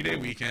 3-day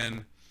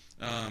weekend.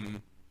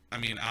 I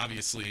mean,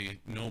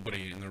 obviously,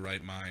 nobody in their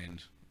right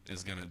mind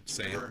is gonna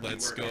say,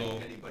 "Let's go."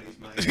 Anybody's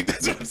mind.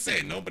 That's what I'm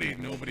saying.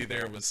 Nobody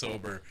there was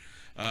sober.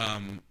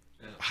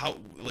 How,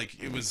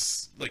 like, it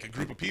was like a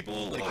group of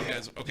people, like you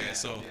guys. Okay, Yeah,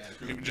 so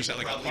yeah, you just had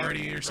like probably, a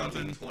party or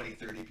something. 20,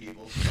 30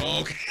 people.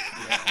 Oh, okay.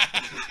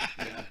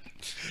 Yeah.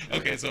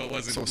 Okay, so it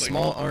wasn't So like,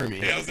 small army.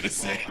 Yeah, I was gonna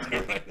say Small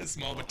army. a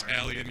small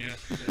battalion. Yeah,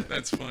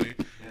 that's funny.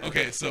 Yeah.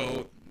 Okay,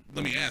 so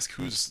let me ask,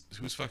 whose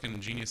fucking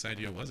genius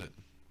idea was it?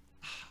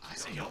 I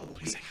don't know.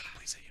 Please say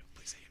you.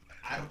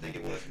 I don't think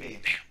it was me.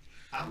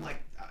 I'm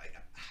like,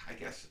 I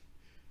guess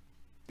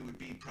it would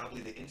be probably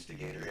the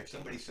instigator. If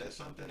somebody says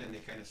something and they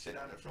kind of sit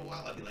on it for a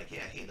while, I'd be like, yeah,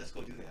 hey, let's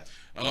go do that.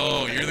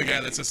 Oh, you're the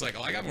guy that's just like,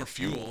 oh, I got more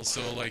fuel,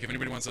 so like if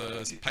anybody wants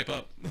to pipe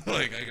up,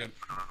 like I can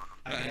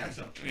add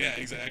something. Yeah,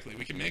 exactly.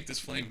 We can make this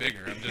flame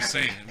bigger. I'm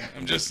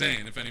just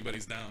saying. If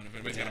anybody's down, if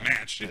anybody's got a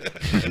match.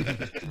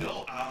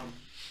 No.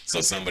 So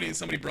somebody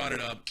brought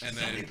it up, and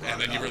then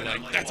you were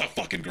like, that's a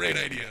fucking great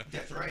idea.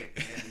 That's right.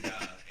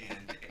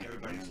 And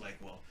everybody's like,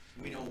 well,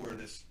 we know where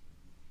this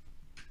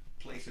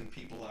place and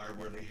people are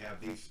where they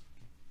have these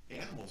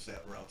animals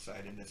that were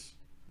outside in this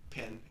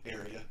pen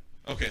area.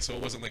 Okay, so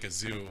it wasn't like a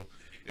zoo.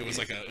 It was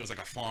like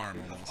a farm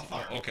almost. A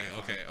farm. Okay.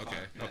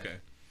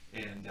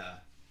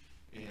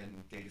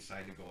 And they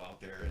decided to go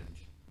out there, and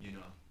you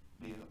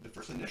know, the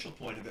first initial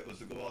point of it was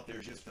to go out there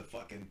just to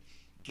fucking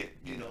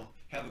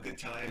have a good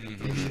time and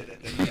throw shit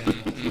at the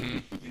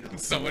animals. You know,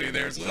 somebody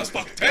there's let's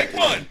fucking take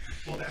one.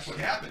 Well, that's what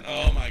happened.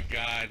 Oh my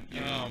god.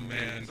 Oh And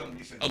man.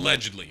 somebody said,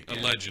 Allegedly.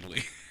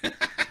 Allegedly.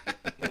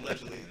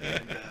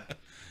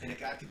 And it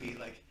got to be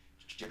like,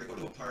 did you ever go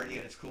to a party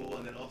and it's cool,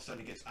 and then all of a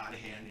sudden it gets out of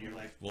hand, and you're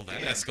like, Well,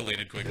 that "Man,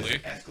 escalated quickly.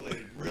 this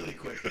escalated really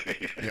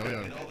quickly." Yeah.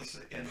 And all of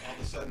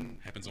a sudden,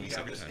 Happens we almost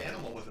have every this time.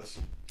 animal with us,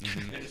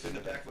 and it's in the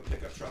back of a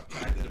pickup truck,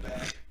 tied to the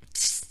back.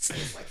 And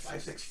it's like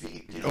 5-6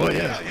 feet. You know? Oh,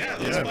 yeah. Yeah,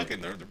 those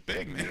fucking they're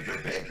big, man. They're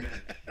big,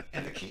 man.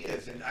 And the key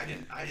is, and I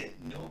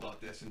didn't know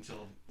about this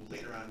until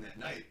later on that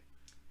night.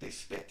 They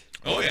spit.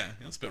 Oh yeah,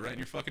 it'll spit right in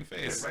your fucking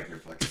face. Right in your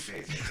fucking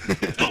face.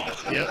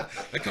 Yep.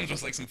 That comes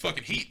with like some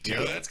fucking heat too.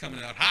 Yep. That's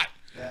coming out hot.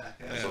 Yeah.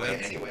 Yeah, So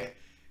that's- anyway,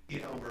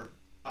 we're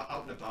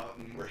out and about,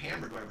 and we're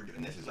hammered while we're doing.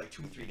 And this is like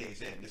 2-3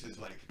 days in. This is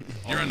like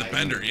You're all on the night.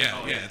 bender, yeah,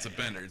 Oh, yeah. It's a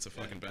bender. It's a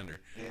fucking bender.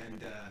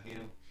 And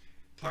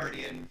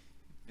partying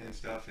and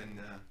stuff, and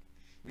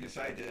we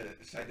decided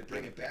to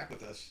bring it back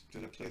with us to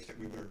the place that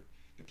we were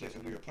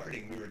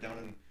partying. We were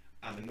down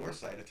on the north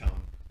side of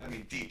town. I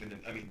mean, deep.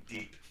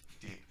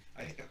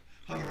 I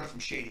hung around some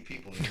shady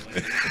people,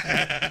 like,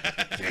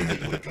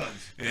 shady with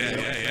guns.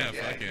 Yeah,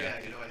 fuck yeah. Yeah,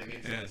 you know what I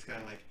mean? So Yeah. it's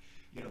kind of like,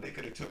 they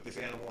could have took this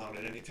animal out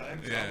at any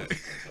time. So Yeah.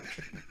 it's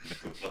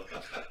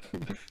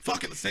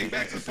Fuck it, let's take it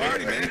back to the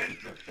party, man.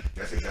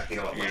 That's exactly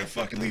how it You're gonna was.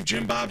 fucking leave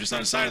Jim Bob just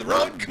on the side of the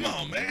road? Come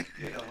on, man.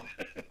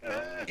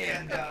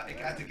 And it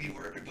got to be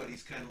where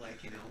everybody's kind of like,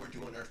 we're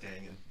doing our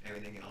thing and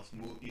everything else.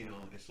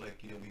 It's like,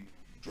 we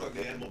drug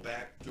the animal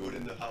back, threw it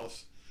in the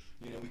house.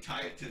 We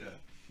tie it to the.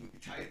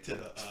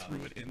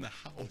 Threw it in the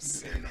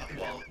house.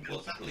 Well,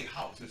 it's not really a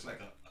house. It's like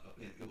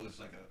it was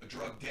like a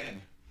drug den.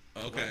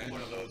 Okay. Like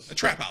one of those. A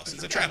trap house.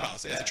 It's a trap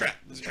house. It's a trap.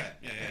 It's a trap.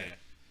 Yeah.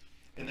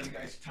 And then the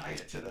guys tied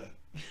it to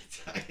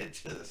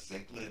the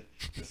sink lid,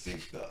 the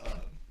sink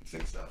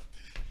stuff.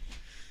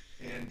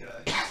 And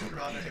sitting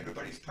around there,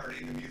 everybody's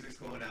partying, the music's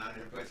going on,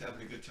 everybody's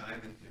having a good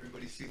time, and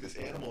everybody sees this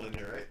animal in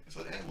there, right?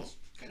 So the animal's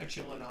kind of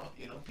chilling out,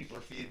 people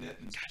are feeding it.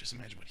 And God, just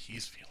imagine what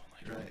he's feeling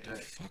like. right. What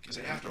the fuck is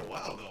And that? after a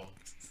while,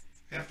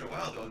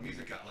 though, the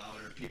music got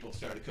louder, people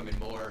started coming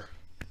more,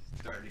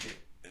 started to get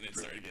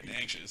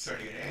anxious. right?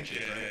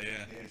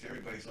 Yeah. And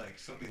everybody's like,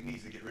 somebody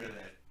needs to get rid of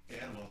that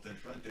animal up in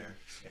front there.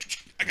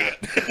 I got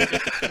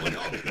it. Well,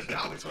 no, because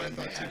now it's going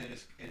mad,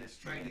 and it's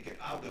trying to get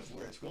out of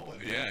where it's going.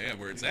 Yeah,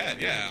 where it's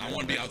at. Yeah, I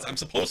want to be outside. I'm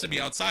supposed to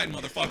be outside,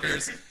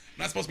 motherfuckers.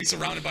 not supposed to be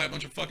surrounded by a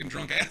bunch of fucking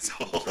drunk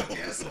assholes.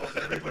 Assholes.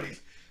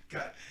 Everybody's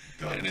got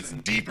guns. And it's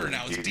deeper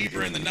now. It's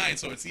deeper in the night,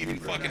 so it's even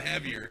fucking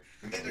heavier.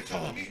 And then they're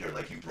telling me, they're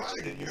like, you brought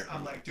it in here.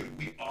 I'm like, dude,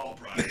 we all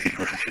brought it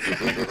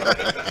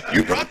in.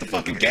 You brought the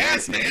fucking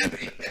gas, man.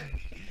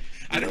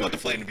 I didn't want the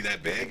flame to be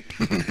that big.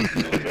 So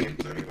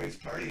everybody's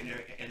partying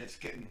there, and it's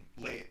getting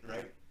late,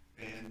 right?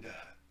 And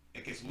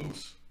it gets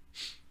loose.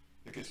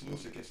 It gets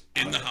loose. It gets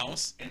in the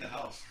house. In the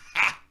house.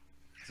 Ah!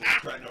 So it's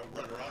trying to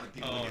run around, and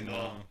people Oh,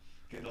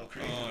 getting all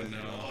crazy. Oh, with it. no.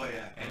 Oh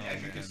yeah. And Oh,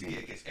 as you can man. see,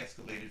 it gets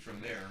escalated from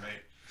there,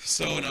 right?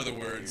 So, in other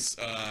words,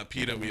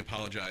 PETA, we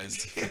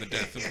apologized for the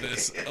death of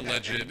this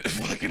alleged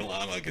fucking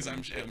llama, because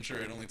I'm sure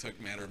it only took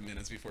a matter of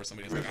minutes before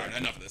somebody was like, all right,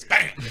 enough of this.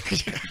 Bam!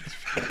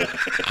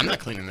 I'm not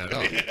cleaning that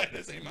up. Yeah,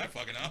 this ain't my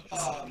fucking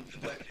house.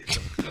 But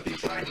they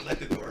tried to let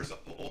the doors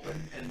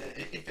open, and then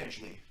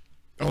eventually.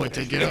 Oh, it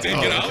did get It out? did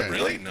get out? Okay.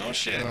 Really? No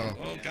shit. Oh.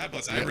 Well, God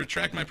bless. I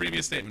retract my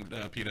previous statement,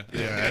 PETA.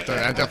 Yeah,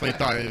 I definitely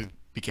thought it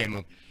became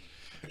a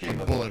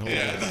bullet hole.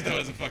 Yeah, I thought that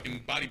was a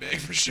fucking body bag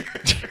for sure.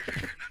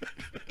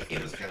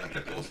 It was kind of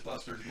like the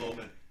Ghostbusters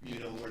moment, you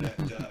know, where that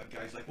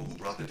guy's like, well, who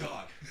brought the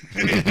dog?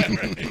 Yeah,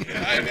 right.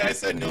 Yeah, I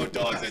said no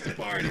dogs at the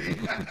party.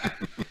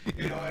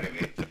 You know what I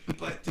mean?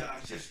 But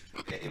just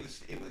it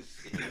was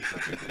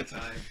such a good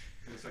time.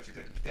 It was such a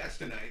good. That's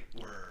the night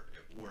where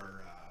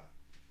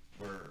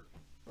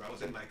I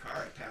was in my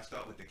car. I passed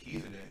out with the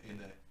keys in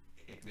the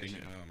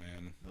ignition. Oh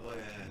man. Oh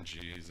yeah.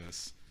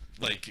 Jesus.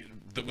 Like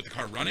with the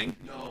car running?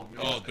 No.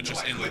 Oh, but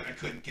just in I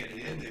couldn't get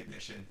it in the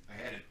ignition. I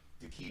had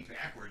the key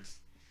backwards.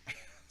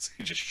 So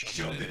you just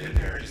Shoved it in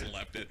there. Just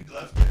left it.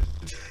 Left it.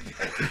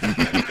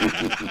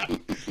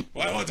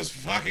 Why won't this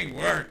fucking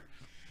work?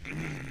 You know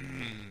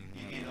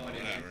what I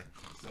mean? Whatever.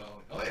 So,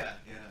 oh yeah.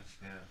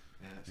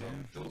 So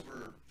those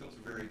were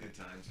very good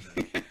times.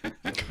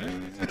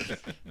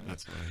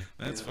 That's funny.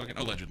 That's fucking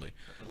allegedly.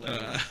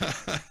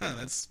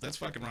 That's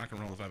fucking rock and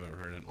roll if I've ever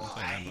heard it. Well,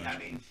 I'll tell you that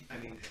much. I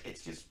mean,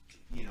 it's just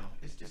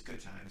it's just good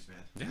times,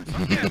 man. Yeah,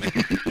 fuck yeah, man.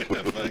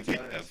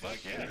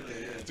 Fuck yeah. It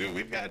really is. Dude,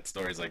 we've got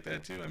stories like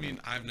that too. I mean,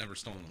 I've never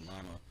stolen a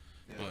llama,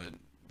 Yeah. but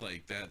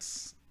like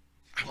that's.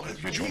 Well, it's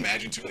Could you really-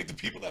 imagine too? Like the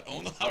people that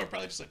own the llama are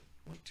probably just like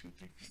 1, 2,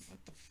 3,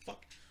 what the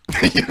fuck?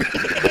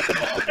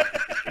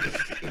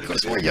 Of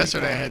course,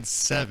 yesterday I had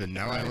 7.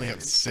 Now I only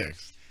have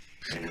 6.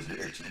 And it was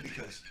weird too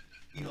because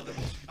the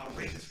most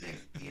outrageous thing,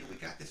 we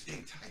got this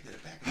thing tied to the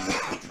back of the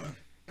truck,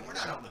 and we're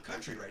not out in the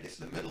country, right? It's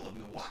the middle of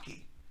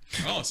Milwaukee.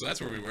 Oh, so that's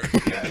where we were.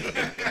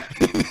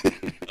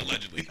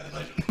 Allegedly.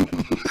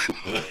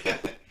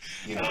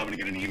 I'm gonna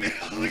get an email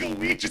in like a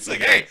week, just like,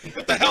 hey,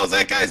 what the hell is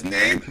that guy's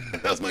name?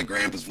 That was my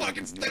grandpa's my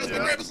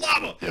grandpa's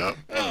llama. Yep.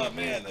 Oh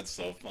man, that's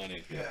so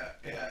funny.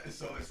 Yeah.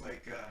 So it's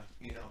like,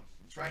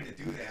 trying to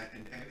do that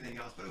and everything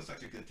else, but it was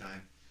such a good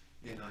time.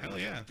 Hell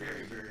yeah.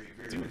 Very, very,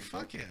 very. Dude, very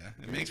fuck yeah.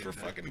 It very makes good for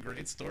time. fucking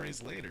great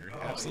stories later. Oh,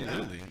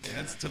 Absolutely. yeah. It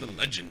adds to the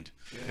legend.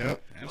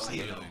 Yep.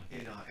 Absolutely. Well,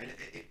 and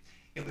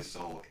it was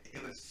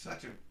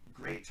such a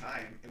great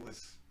time. It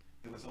was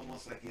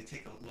almost like you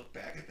take a look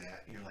back at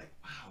that and you're like,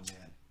 wow,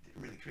 man, did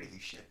really crazy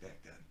shit back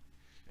then.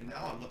 And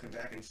now I'm looking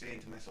back and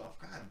saying to myself,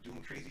 God, I'm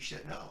doing crazy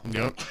shit now.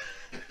 Yep.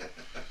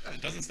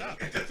 It doesn't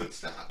stop. It doesn't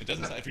stop. It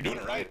doesn't stop. If you're doing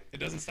it right, it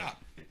doesn't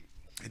stop.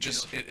 It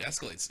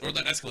escalates, or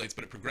not escalates,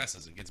 but it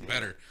progresses. It gets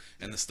better,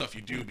 and the stuff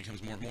you do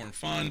becomes more and more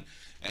fun,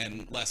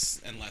 and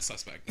less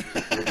suspect.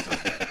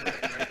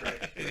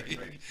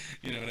 Right.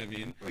 You know what I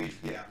mean?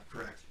 Yeah,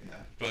 correct. Yeah.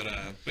 But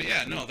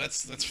yeah, no,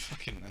 that's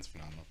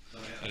phenomenal. Oh,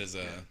 yeah. That is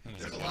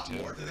There's a a lot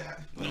good more to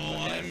that.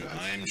 No,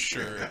 I'm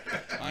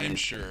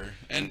sure,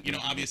 and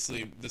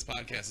obviously this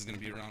podcast is going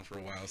to be around for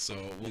a while,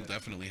 so we'll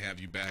definitely have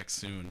you back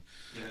soon.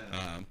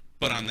 Yeah.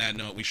 But on that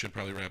note, we should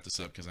probably wrap this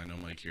up because I know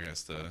Mike here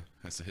has to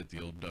hit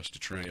the old Dusty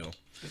Trail.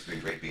 It's been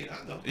great being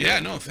on, though. Yeah,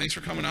 no, thanks for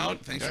coming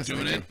out. Thanks Yes, for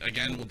doing thank it.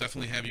 Again, we'll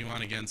definitely have you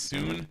on again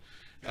soon.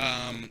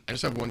 I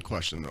just have one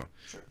question though.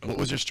 Sure. What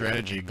was your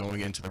strategy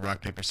going into the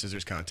rock paper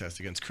scissors contest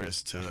against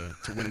Chris to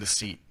win the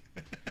seat?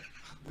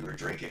 We were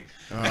drinking.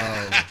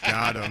 Oh,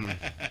 got him.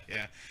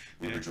 Yeah.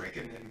 We were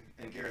drinking,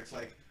 and Garrett's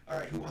like, all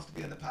right, who wants to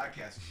be on the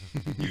podcast?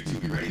 You two,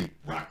 you ready?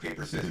 Rock,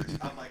 paper, scissors.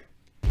 I'm like,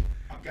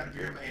 I've got a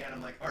beer in my hand.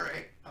 I'm like, all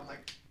right. I'm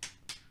like,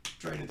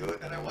 trying to do it,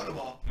 and I won them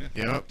all.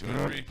 Yep. Doing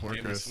it free. Poor Gave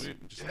him a Chris.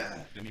 sweep. Just Yeah.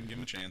 didn't even give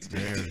him a chance. Dude.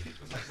 It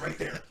was like right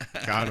there.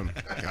 Got him.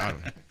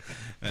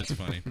 That's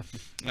funny.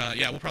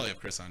 Yeah, we'll probably have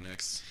Chris on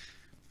next.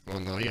 Well,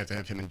 no, you have to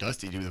have him and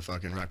Dusty do the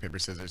fucking rock paper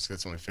scissors.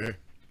 That's only fair.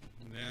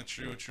 Yeah,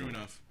 true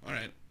enough. All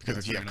right. Because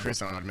if you Fair have enough.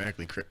 Chris on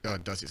automatically,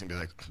 Dusty's gonna be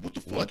like, What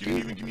the fuck? What, You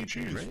didn't dude? even give me a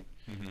chance. Right?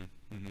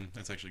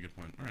 That's actually a good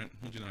point. All right,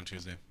 we'll do that on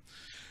Tuesday.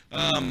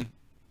 So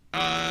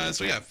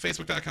yeah,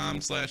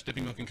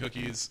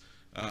 facebook.com/dippingmilkandcookies.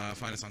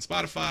 Find us on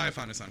Spotify.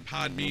 Find us on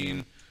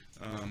Podbean.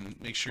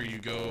 Make sure you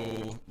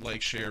go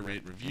like, share,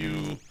 rate,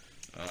 review.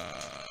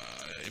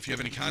 If you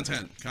have any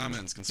content,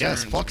 comments,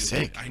 concerns. Yes, fuck's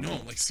sake. I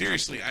know, like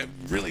seriously,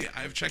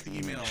 I've checked the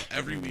email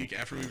every week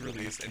after we've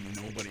released, and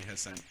nobody has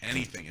sent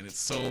anything, and it's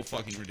so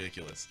fucking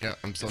ridiculous. yeah,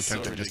 I'm so It's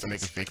tempted just to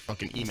make a fake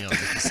fucking email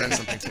just to send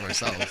something to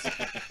ourselves.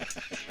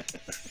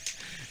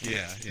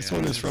 Yeah. This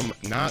one is from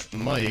not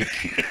Mike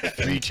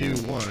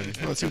 321.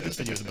 Let's see what this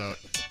video is about.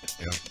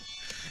 Yeah.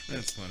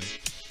 That's funny.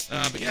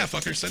 But yeah,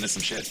 fuckers, send us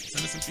some shit.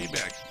 Send us some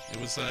feedback. It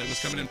was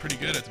coming in pretty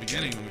good at the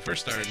beginning when we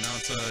first started. Now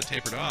it's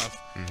tapered off.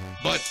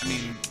 But I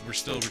mean, we're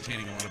still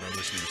retaining a lot of our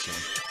listeners, so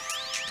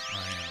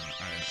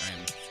I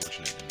am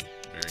fortunate and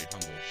very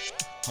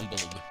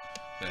humbled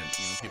that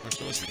people are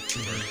still listening to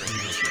our crazy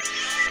bullshit.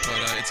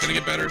 But it's gonna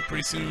get better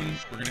pretty soon.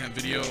 We're gonna have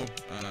video. I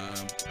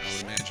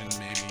would imagine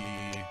maybe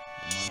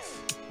a month,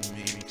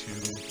 maybe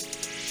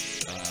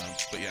 2.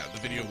 But yeah, the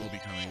video will be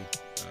coming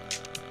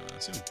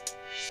soon.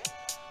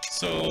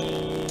 So,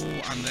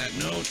 on that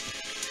note,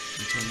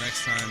 until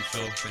next time,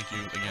 Phil, thank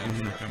you again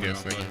for coming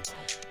out. Mike,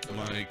 go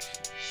ahead.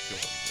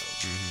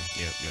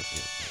 Yep.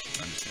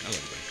 I understand. I love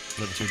you,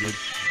 buddy. Love you too, dude.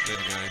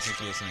 Later, guys. Thanks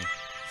for listening.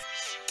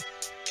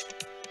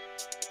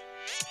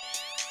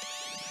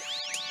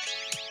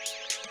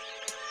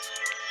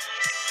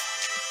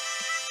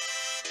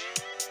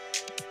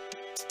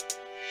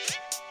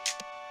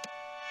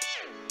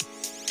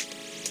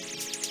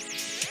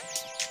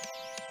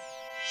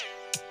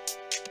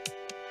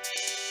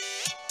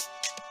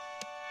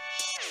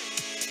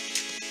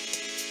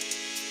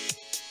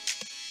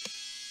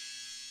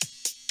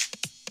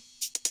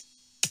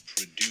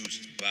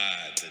 Produced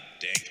by the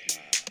Dank